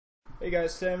Hey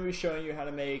guys, today I'm going to be showing you how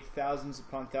to make thousands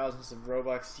upon thousands of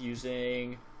Robux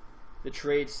using the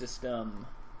trade system.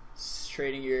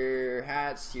 Trading your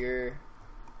hats, your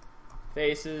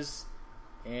faces,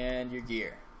 and your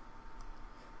gear.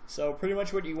 So pretty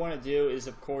much what you want to do is,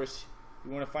 of course,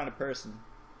 you want to find a person.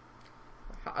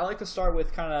 I like to start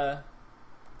with kind of,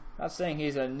 not saying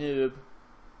he's a noob,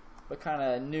 but kind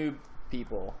of noob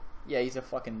people. Yeah, he's a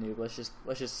fucking noob.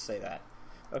 Let's just say that.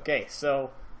 Okay,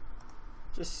 so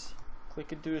just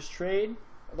click into his trade.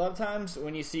 A lot of times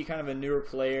when you see kind of a newer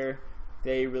player,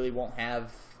 they really won't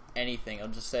have anything. It'll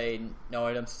just say no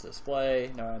items to display,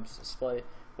 no items to display.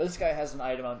 But this guy has an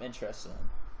item I'm interested in.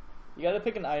 You gotta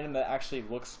pick an item that actually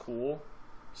looks cool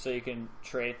so you can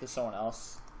trade it to someone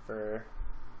else for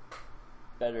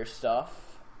better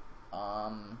stuff.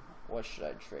 What should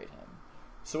I trade him?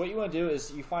 So what you want to do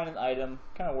is you find an item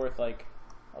kind of worth like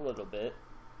a little bit,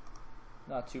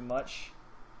 not too much,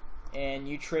 and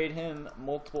you trade him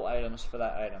multiple items for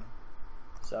that item.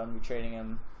 So I'm going to be trading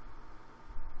him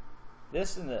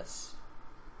this and this.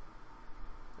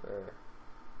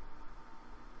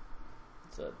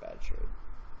 It's a bad trade.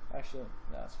 Actually,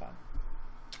 no, it's fine.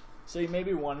 So you may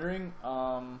be wondering,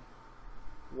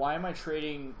 why am I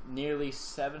trading nearly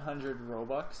 700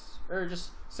 Robux, or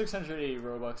just 680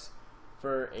 Robux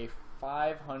for a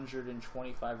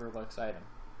 525 Robux item?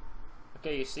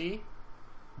 Okay, you see?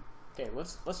 Okay,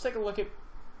 let's take a look at,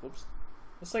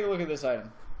 let's take a look at this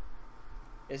item.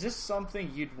 Is this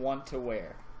something you'd want to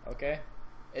wear? Okay,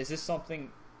 is this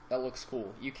something that looks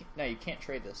cool? You can't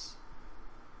trade this,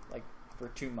 like, for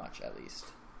too much at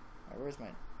least. All right, where's my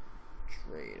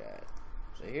trade at?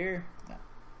 Is it here? No.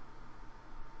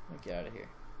 Let me get out of here.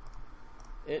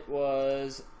 It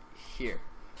was here.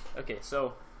 Okay,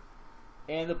 so,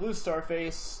 and the blue star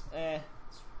face,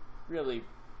 it's really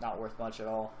not worth much at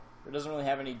all. It doesn't really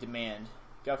have any demand.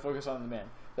 Gotta focus on the demand.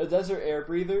 The desert air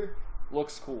breather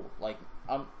looks cool. Like,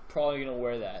 I'm probably gonna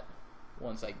wear that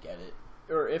once I get it,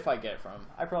 or if I get it from him.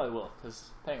 I probably will, because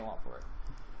I'm paying a lot for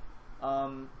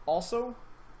it. Also,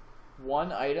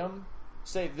 one item,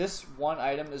 say this one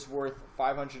item is worth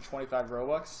 525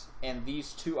 Robux, and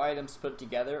these two items put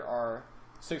together are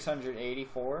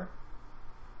 684.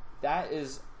 That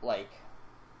is, like,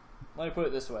 let me put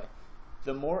it this way: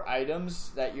 the more items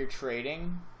that you're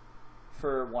trading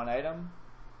for one item,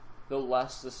 the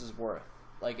less this is worth,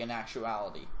 like, in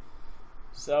actuality.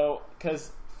 So,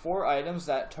 because 4 items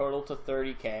that total to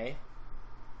 30k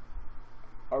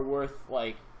are worth,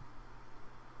 like,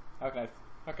 how can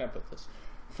I put this?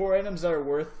 4 items that are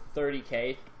worth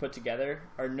 30k put together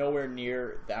are nowhere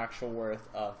near the actual worth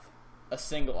of a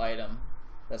single item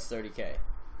that's 30k.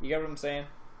 You get what I'm saying?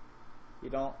 You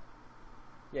don't?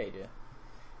 Yeah, you do.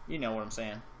 You know what I'm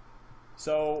saying.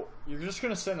 So you're just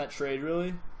gonna send that trade,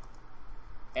 really,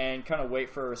 and kind of wait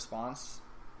for a response.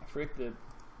 I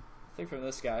think from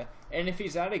this guy. And if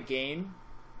he's out of game,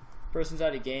 person's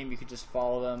out of game, you could just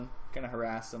follow them, kind of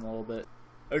harass them a little bit.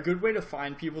 A good way to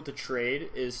find people to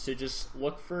trade is to just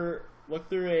look through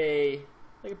a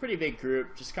pretty big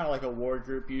group, just kind of like a war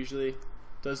group usually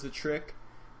does the trick,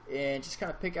 and just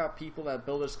kind of pick out people that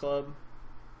Builders Club.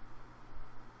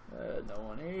 No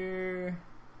one here.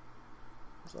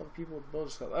 There's a lot of people with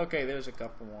Builders Club. Okay, there's a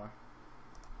couple more.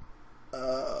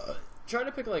 Try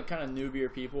to pick, like, kind of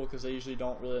newbier people, because they usually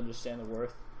don't really understand the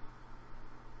worth.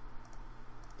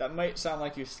 That might sound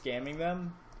like you're scamming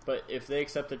them, but if they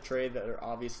accept a trade, that they're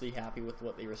obviously happy with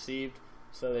what they received,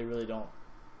 so they really don't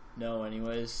know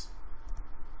anyways.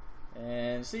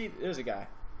 And see, there's a guy.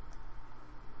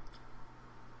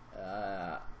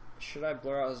 Should I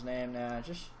blur out his name? Nah,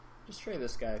 just trade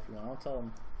this guy if you want.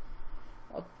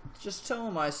 I'll just tell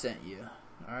him I sent you.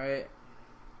 Alright.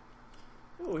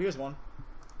 Ooh, here's one.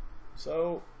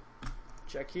 So,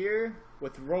 check here.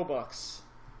 With Robux,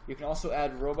 you can also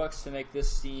add Robux to make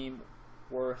this theme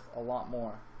worth a lot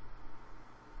more.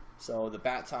 So, the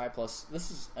bat tie plus,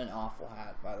 this is an awful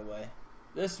hat, by the way.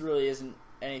 This really isn't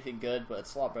anything good, but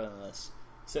it's a lot better than this.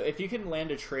 So, if you can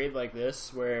land a trade like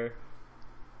this, where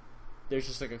there's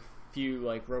just like a few,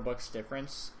 like, Robux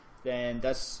difference, then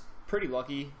that's pretty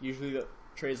lucky. Usually the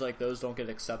trades like those don't get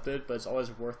accepted, but it's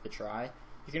always worth the try.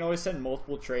 You can always send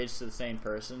multiple trades to the same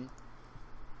person.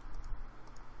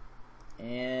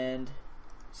 And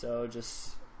so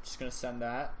just gonna send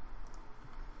that.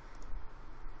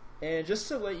 And just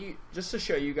to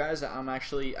show you guys that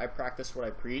I practice what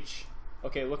I preach.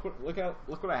 Okay, look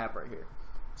what I have right here.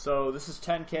 So this is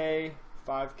 10k,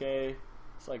 5k,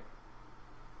 it's like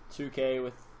 2k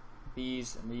with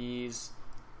these and these.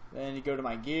 Then you go to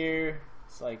my gear,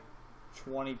 it's like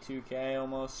 22k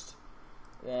almost.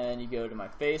 Then you go to my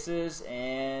faces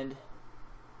and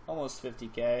almost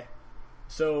 50k.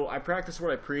 So I practice what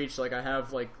I preach. Like I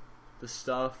have like the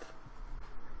stuff,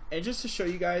 and just to show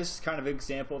you guys kind of an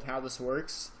example of how this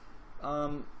works.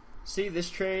 See this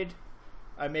trade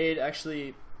I made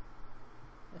actually,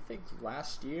 I think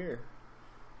last year.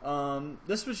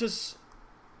 This was just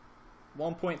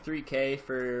 1.3k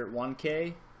for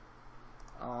 1k.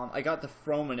 I got the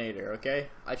Frominator, okay?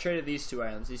 I traded these two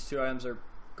items. These two items are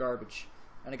garbage.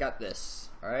 And I got this,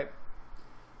 alright?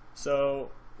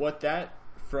 So, what that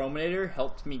Frominator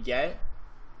helped me get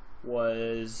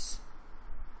was...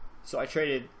 So I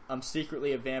traded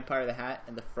Secretly a Vampire the Hat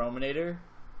and the Frominator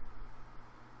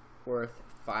worth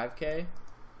 5k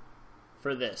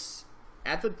for this.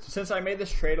 Since I made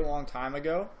this trade a long time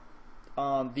ago,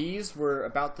 these were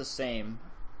about the same.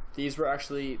 These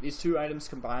two items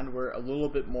combined were a little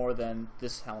bit more than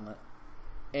this helmet.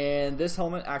 And this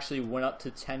helmet actually went up to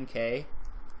 10k.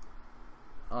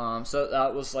 So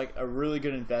that was like a really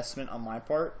good investment on my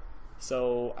part.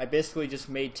 So I basically just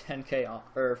made 10k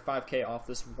or 5k off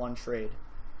this one trade.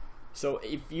 So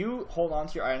if you hold on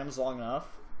to your items long enough,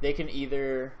 they can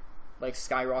either like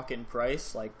skyrocket in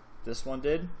price like this one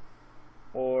did,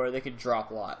 or they could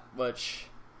drop a lot, which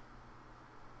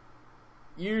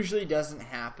usually doesn't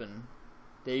happen.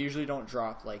 They usually don't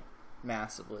drop like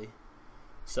massively,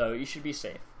 so you should be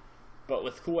safe. But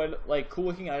with cool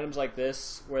looking items like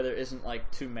this, where there isn't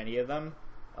like too many of them,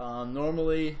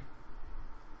 normally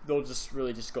they'll just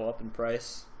really just go up in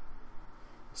price.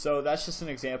 So that's just an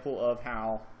example of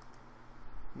how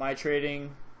my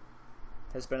trading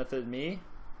has benefited me,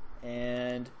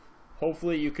 and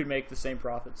hopefully you could make the same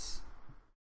profits.